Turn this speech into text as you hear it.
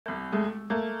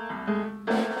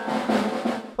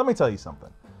Let me tell you something.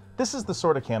 This is the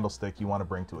sort of candlestick you want to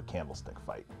bring to a candlestick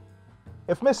fight.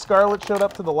 If Miss Scarlet showed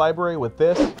up to the library with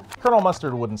this, Colonel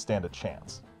Mustard wouldn't stand a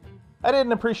chance. I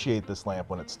didn't appreciate this lamp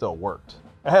when it still worked.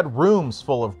 I had rooms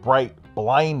full of bright,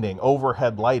 blinding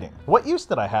overhead lighting. What use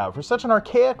did I have for such an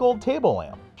archaic old table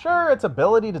lamp? Sure, its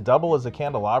ability to double as a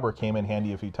candelabra came in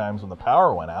handy a few times when the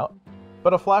power went out,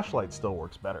 but a flashlight still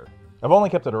works better. I've only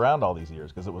kept it around all these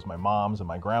years because it was my mom's and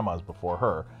my grandma's before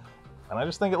her, and I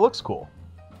just think it looks cool.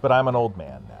 But I'm an old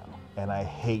man now, and I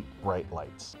hate bright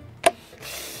lights.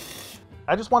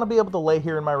 I just want to be able to lay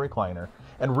here in my recliner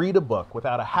and read a book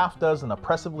without a half dozen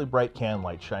oppressively bright can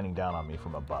lights shining down on me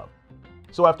from above.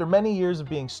 So after many years of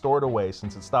being stored away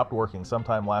since it stopped working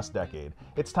sometime last decade,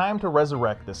 it's time to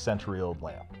resurrect this century-old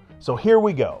lamp. So here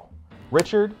we go.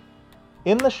 Richard,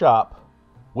 in the shop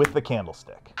with the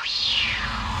candlestick.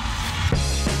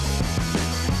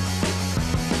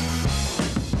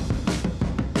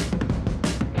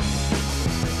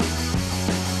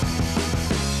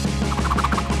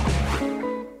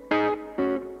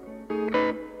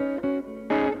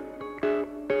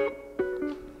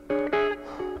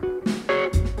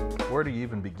 Where do you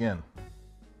even begin?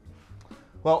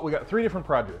 Well, we got 3 different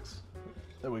projects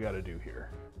that we got to do here.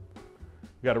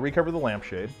 We got to recover the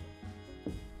lampshade.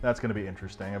 That's going to be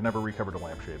interesting. I've never recovered a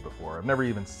lampshade before. I've never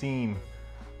even seen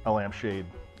a lampshade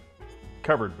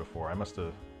covered before. I must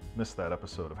have missed that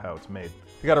episode of how it's made.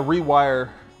 We got to rewire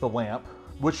the lamp,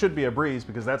 which should be a breeze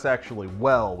because that's actually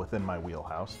well within my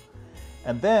wheelhouse.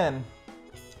 And then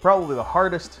probably the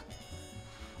hardest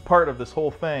part of this whole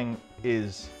thing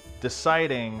is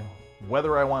deciding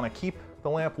whether I want to keep the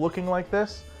lamp looking like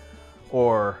this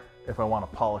or if I want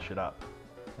to polish it up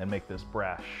and make this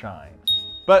brass shine.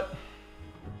 But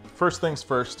first things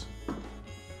first,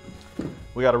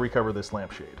 we got to recover this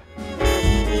lampshade.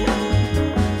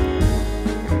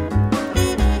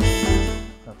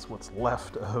 That's what's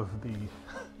left of the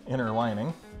inner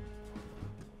lining.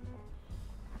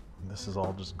 This is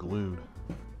all just glued.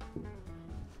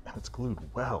 And it's glued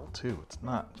well too. It's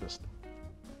not just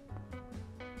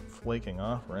flaking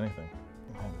off or anything.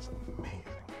 That is amazing.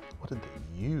 What did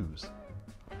they use?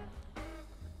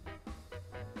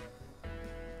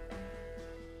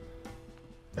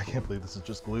 I can't believe this is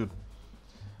just glued.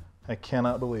 I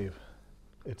cannot believe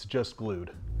it's just glued.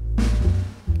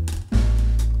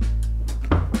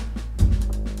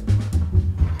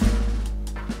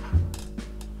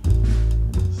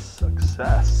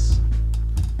 Success.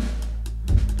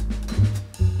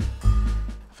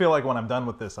 I feel like when I'm done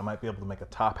with this, I might be able to make a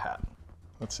top hat.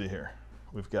 Let's see here.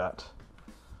 We've got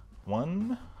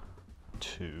 1,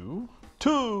 2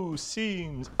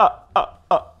 seams.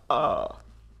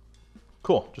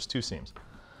 Cool, just 2 seams.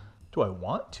 Do I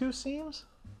want 2 seams?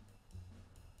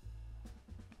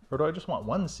 Or do I just want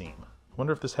 1 seam? I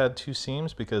wonder if this had 2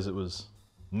 seams because it was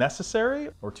necessary,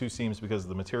 or 2 seams because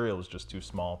the material was just too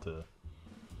small to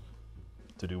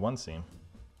do 1 seam.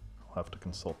 I'll have to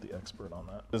consult the expert on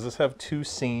that. Does this have 2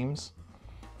 seams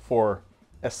for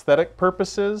aesthetic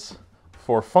purposes,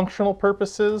 for functional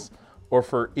purposes, or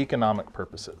for economic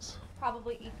purposes?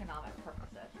 Probably economic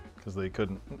purposes. Because they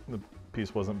couldn't, the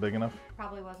piece wasn't big enough?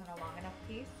 Probably wasn't a long enough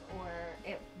piece, or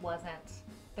it wasn't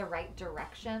the right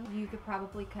direction. You could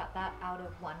probably cut that out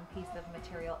of 1 piece of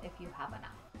material if you have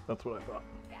enough. That's what I thought.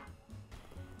 Yeah.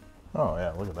 Oh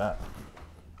yeah, look at that.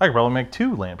 I could probably make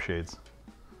 2 lampshades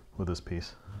with this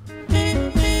piece.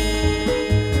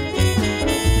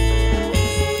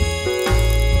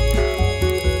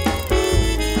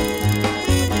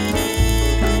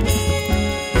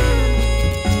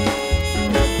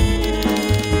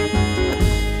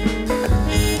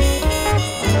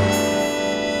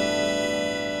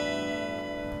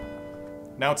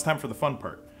 Now it's time for the fun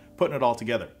part, putting it all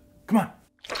together. Come on.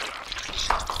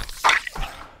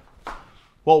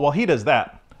 Well, while he does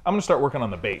that, I'm gonna start working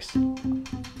on the base.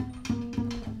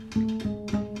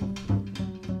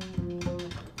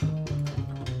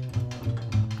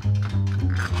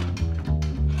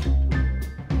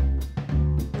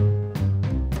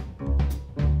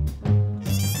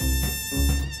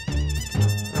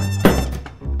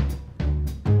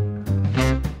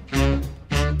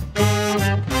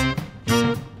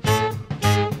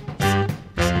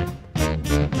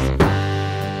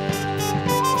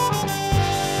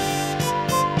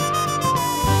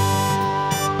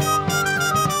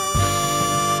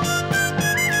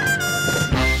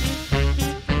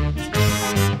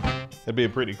 That'd be a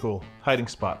pretty cool hiding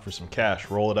spot for some cash.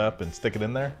 Roll it up and stick it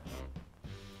in there.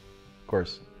 Of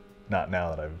course, not now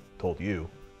that I've told you,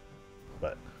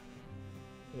 but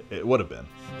it would have been.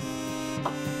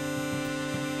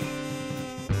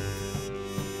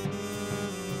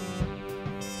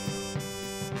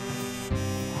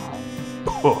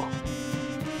 Oh.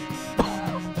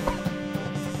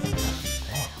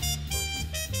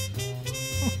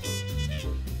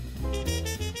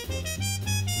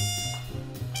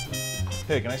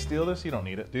 Hey, can I steal this? You don't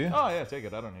need it, do you? Oh yeah, take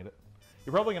it. I don't need it.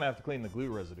 You're probably gonna have to clean the glue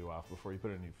residue off before you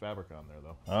put any fabric on there,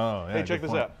 though. Oh yeah. Hey, check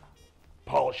this out.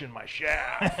 Polishing my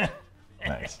shaft.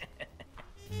 Nice.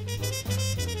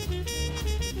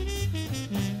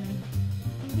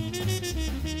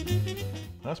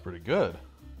 That's pretty good.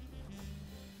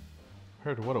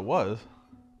 Compared to what it was,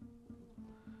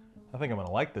 I think I'm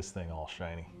gonna like this thing all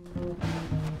shiny.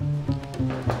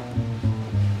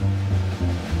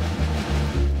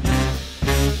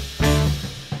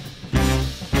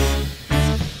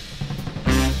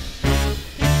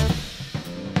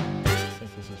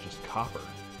 Copper.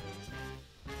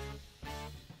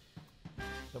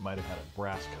 That might have had a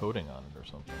brass coating on it or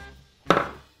something.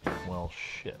 Well,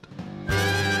 shit.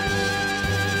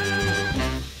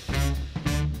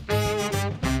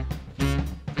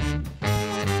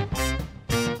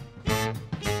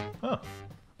 Huh.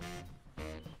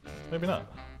 Maybe not.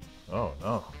 Oh,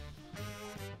 no.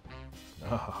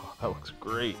 Oh, that looks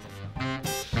great.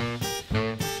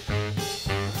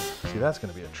 See, that's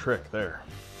going to be a trick there.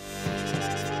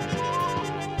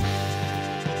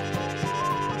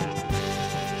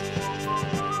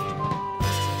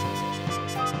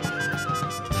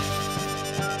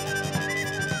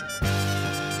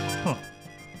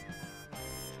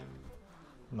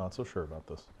 Not so sure about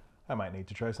this. I might need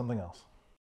to try something else.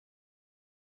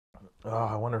 Oh,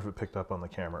 I wonder if it picked up on the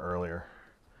camera earlier.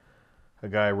 A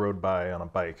guy rode by on a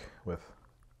bike with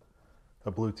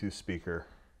a Bluetooth speaker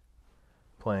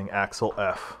playing Axel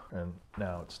F, and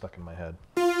now it's stuck in my head.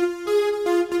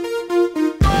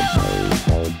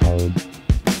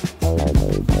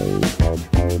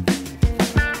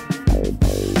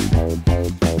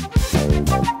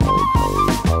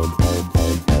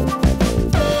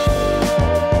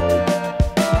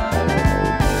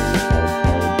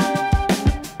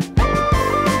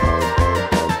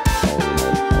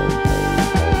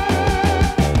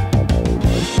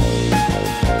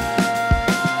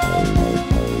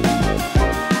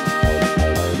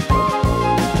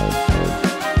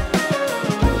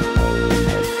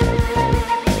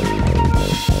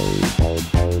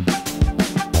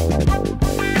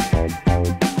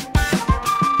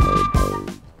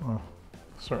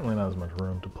 Certainly not as much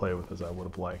room to play with as I would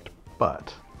have liked,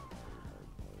 but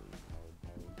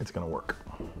it's going to work.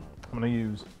 I'm going to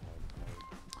use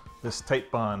this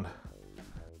Tight Bond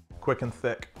Quick and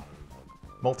Thick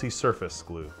multi-surface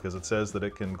glue because it says that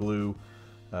it can glue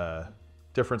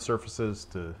different surfaces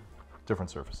to different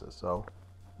surfaces. So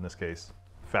in this case,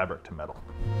 fabric to metal.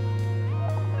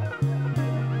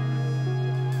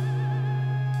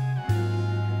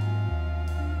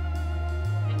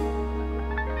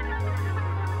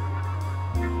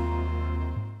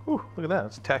 Ooh, look at that,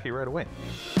 it's tacky right away.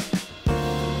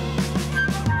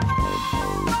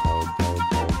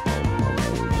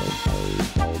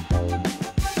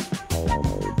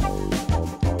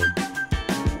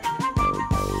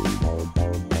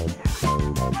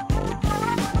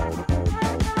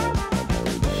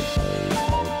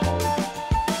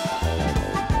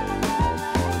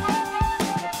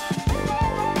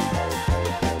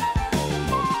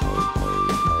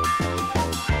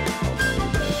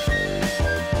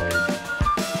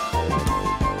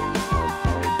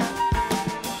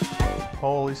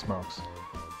 Holy smokes.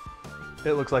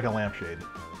 It looks like a lampshade.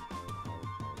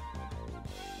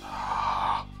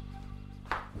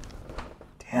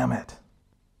 Damn it.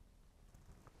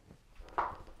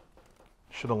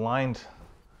 Should have lined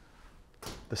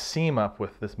the seam up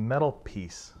with this metal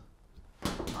piece.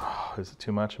 Oh, is it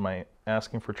too much? Am I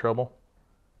asking for trouble?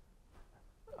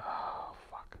 Oh,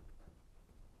 fuck.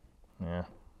 Yeah,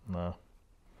 no.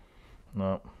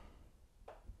 No.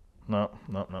 No,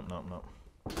 no, no, no, no.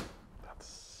 That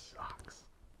sucks.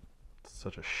 It's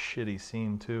such a shitty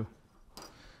seam, too.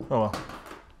 Oh well.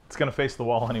 It's gonna face the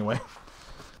wall anyway.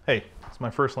 Hey, it's my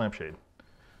first lampshade.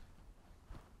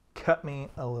 Cut me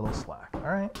a little slack, all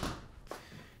right?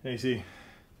 Hey, see,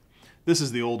 this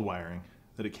is the old wiring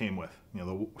that it came with. You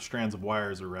know, the strands of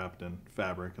wires are wrapped in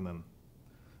fabric, and then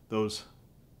those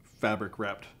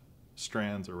fabric-wrapped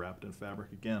strands are wrapped in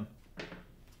fabric again.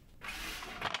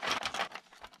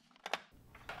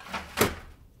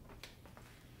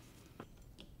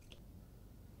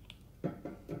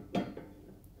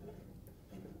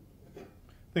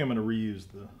 I think I'm going to reuse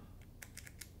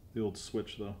the old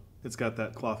switch, though. It's got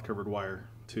that cloth-covered wire,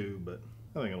 too, but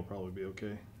I think it'll probably be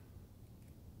okay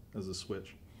as a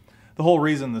switch. The whole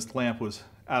reason this lamp was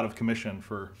out of commission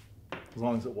for as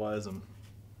long as it was, and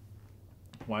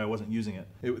why I wasn't using it.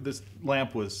 This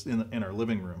lamp was in our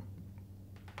living room.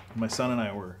 My son and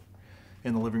I were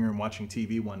in the living room watching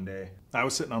TV one day. I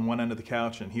was sitting on one end of the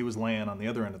couch and he was laying on the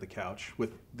other end of the couch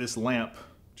with this lamp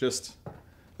just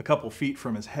a couple feet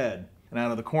from his head. And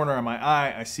out of the corner of my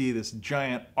eye, I see this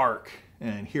giant arc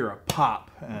and hear a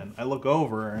pop. And I look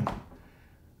over and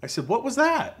I said, "What was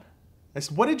that?" I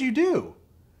said, "What did you do?"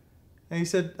 And he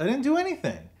said, "I didn't do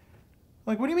anything." I'm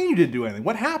like, "What do you mean you didn't do anything?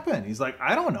 What happened?" He's like,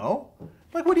 "I don't know." I'm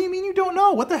like, "What do you mean you don't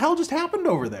know? What the hell just happened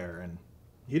over there?" And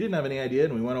he didn't have any idea.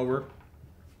 And we went over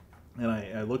and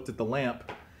I looked at the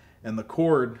lamp and the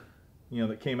cord, you know,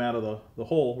 that came out of the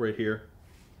hole right here,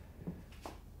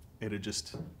 it had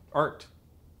just arced.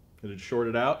 It had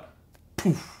shorted out.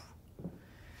 Poof.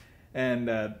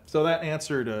 And so that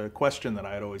answered a question that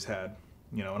I had always had.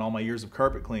 You know, in all my years of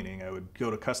carpet cleaning, I would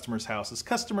go to customers' houses,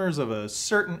 customers of a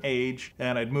certain age,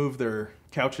 and I'd move their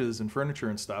couches and furniture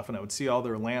and stuff, and I would see all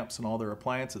their lamps and all their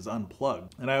appliances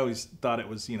unplugged. And I always thought it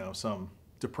was, you know, some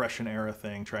Depression era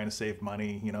thing, trying to save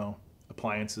money, you know,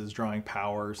 appliances drawing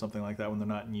power or something like that when they're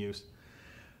not in use.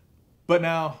 But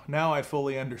now I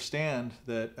fully understand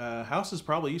that houses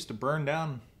probably used to burn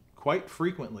down quite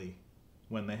frequently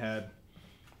when they had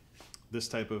this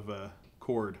type of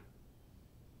cord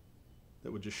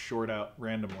that would just short out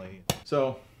randomly.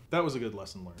 So that was a good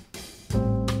lesson learned.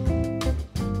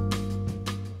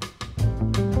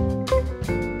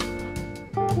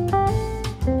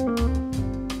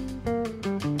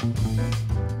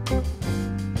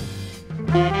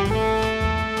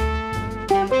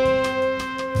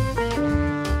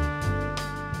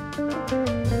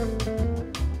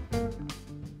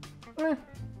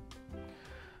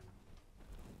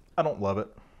 I don't love it.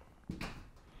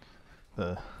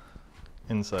 The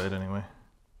inside anyway.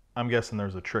 I'm guessing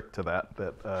there's a trick to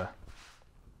that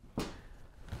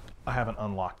I haven't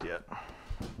unlocked yet.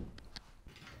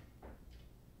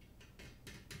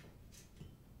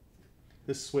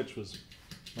 This switch was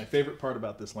my favorite part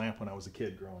about this lamp when I was a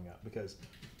kid growing up, because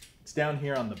it's down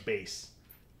here on the base.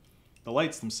 The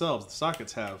lights themselves, the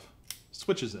sockets have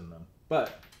switches in them,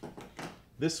 but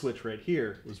this switch right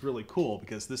here was really cool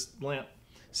because this lamp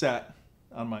sat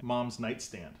on my mom's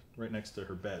nightstand right next to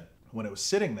her bed. When it was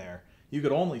sitting there, you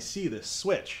could only see this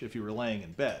switch if you were laying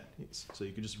in bed. So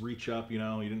you could just reach up, you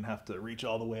know, you didn't have to reach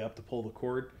all the way up to pull the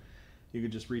cord. You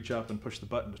could just reach up and push the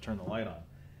button to turn the light on.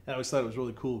 And I always thought it was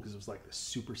really cool because it was like this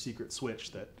super secret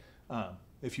switch that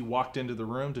if you walked into the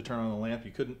room to turn on the lamp,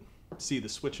 you couldn't see the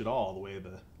switch at all the way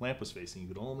the lamp was facing. You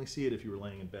could only see it if you were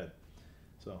laying in bed.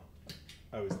 So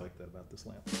I always liked that about this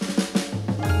lamp.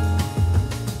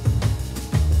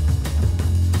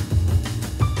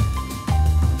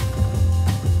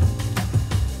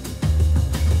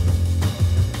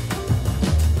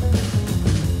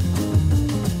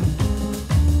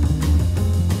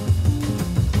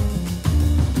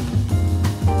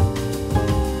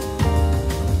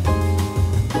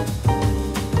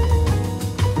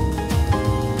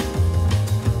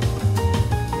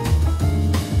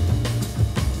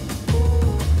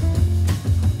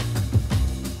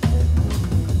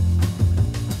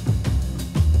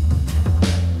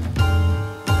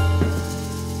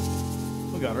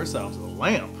 Got ourselves a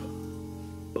lamp.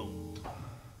 Boom.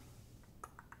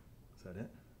 Is that it?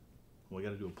 Well, we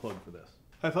got to do a plug for this.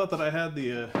 I thought that I had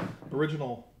the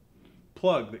original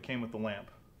plug that came with the lamp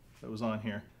that was on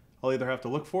here. I'll either have to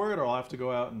look for it or I'll have to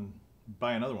go out and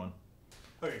buy another one.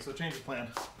 Okay, so change of plan.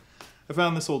 I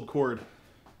found this old cord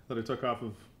that I took off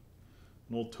of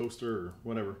an old toaster or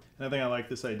whatever. And I think I like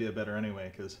this idea better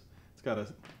anyway because it's got a,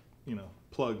 you know,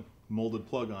 plug, molded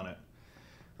plug on it.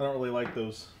 I don't really like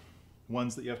those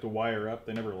ones that you have to wire up.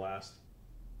 They never last.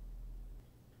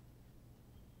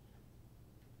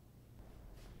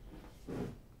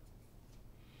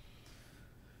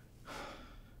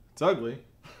 It's ugly.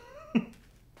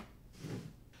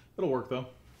 It'll work though.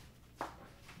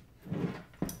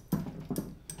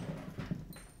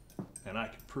 And I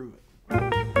can prove it.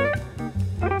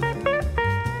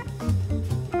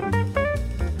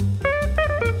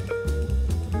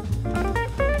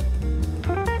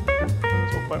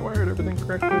 I wired everything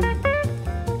correctly.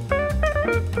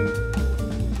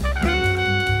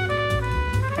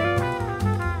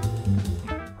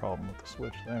 Problem with the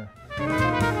switch there.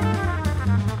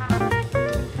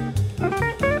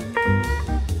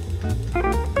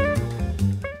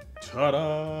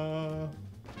 Ta-da!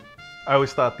 I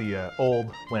always thought the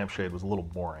old lampshade was a little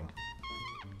boring.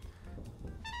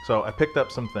 So I picked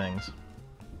up some things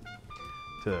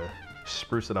to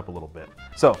spruce it up a little bit.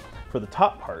 So for the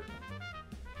top part,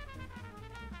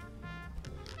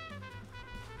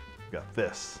 got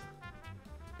this.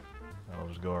 I'll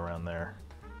just go around there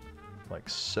like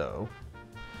so.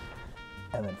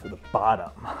 And then for the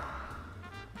bottom,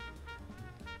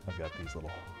 I've got these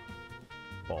little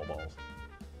balls.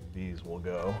 These will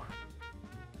go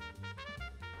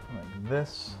like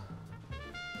this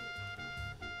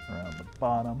around the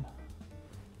bottom.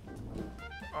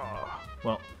 Oh,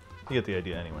 well, you get the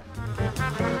idea anyway.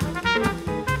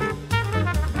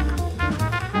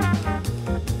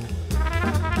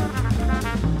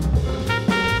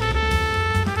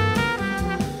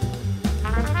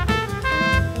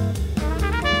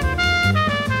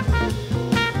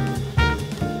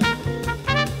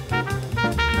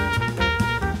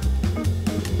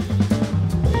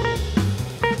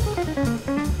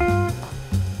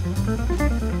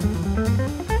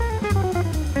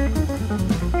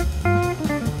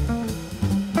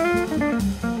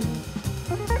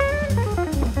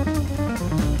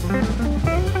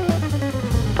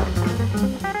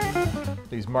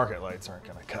 These market lights aren't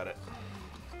going to cut it.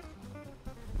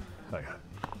 I got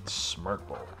smirk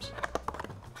bulbs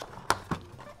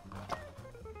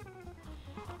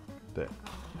that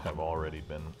have already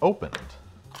been opened.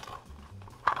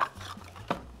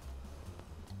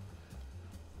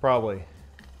 Probably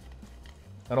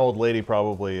an old lady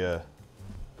probably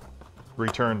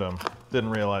returned them.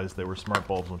 Didn't realize they were smart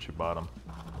bulbs when she bought them.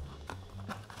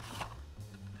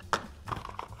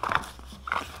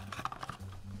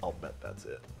 I'll bet that's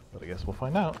it, but I guess we'll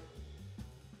find out.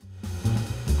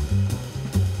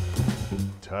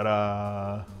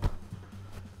 Ta-da!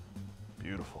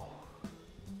 Beautiful.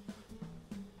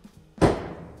 Damn.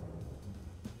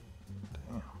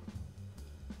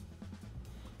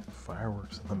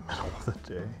 Fireworks in the middle of the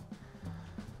day.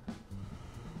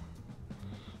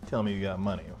 Tell me you got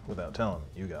money without telling me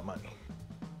you got money.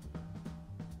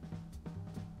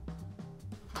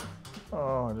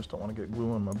 Oh, I just don't want to get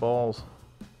glue on my balls.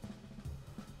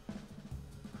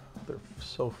 They're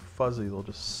so fuzzy, they'll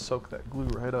just soak that glue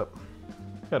right up.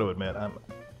 Gotta admit, I'm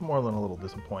more than a little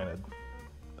disappointed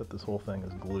that this whole thing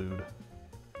is glued.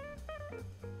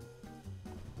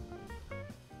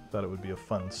 Thought it would be a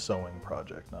fun sewing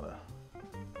project, not a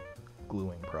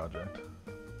gluing project.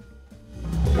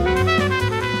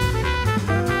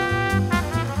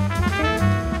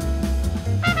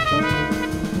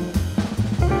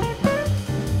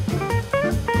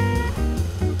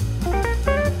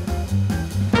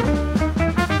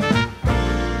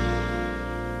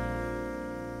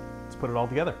 Put it all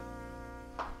together.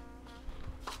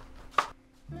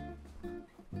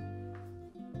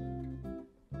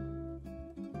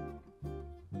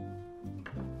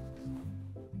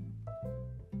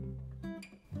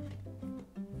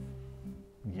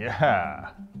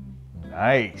 Yeah,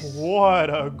 nice. What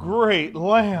a great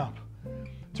lamp.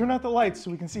 Turn out the lights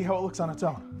so we can see how it looks on its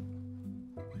own.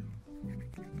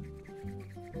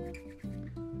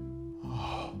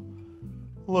 Oh,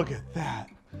 look at that.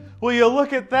 Will you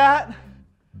look at that?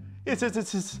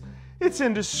 It's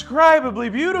indescribably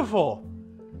beautiful.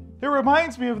 It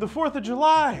reminds me of the 4th of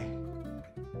July.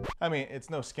 I mean,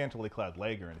 it's no scantily clad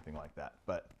leg or anything like that,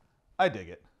 but I dig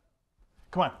it.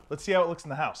 Come on, let's see how it looks in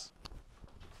the house.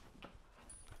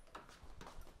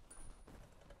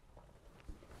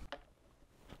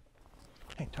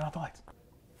 Hey, turn off the lights.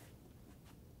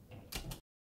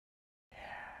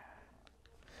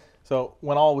 So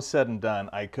when all was said and done,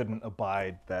 I couldn't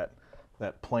abide that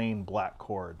plain black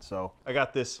cord. So I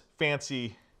got this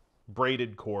fancy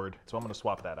braided cord. So I'm gonna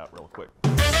swap that out real quick.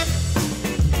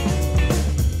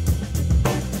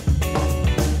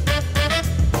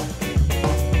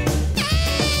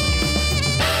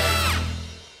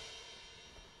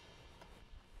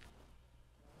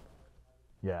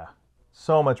 Yeah,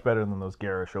 so much better than those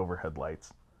garish overhead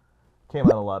lights. Came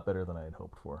out a lot better than I had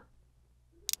hoped for.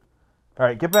 All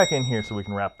right, get back in here so we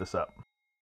can wrap this up.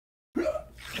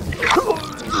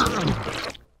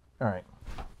 All right,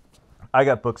 I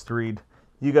got books to read,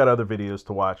 you got other videos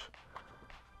to watch,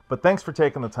 but thanks for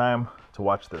taking the time to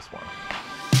watch this one.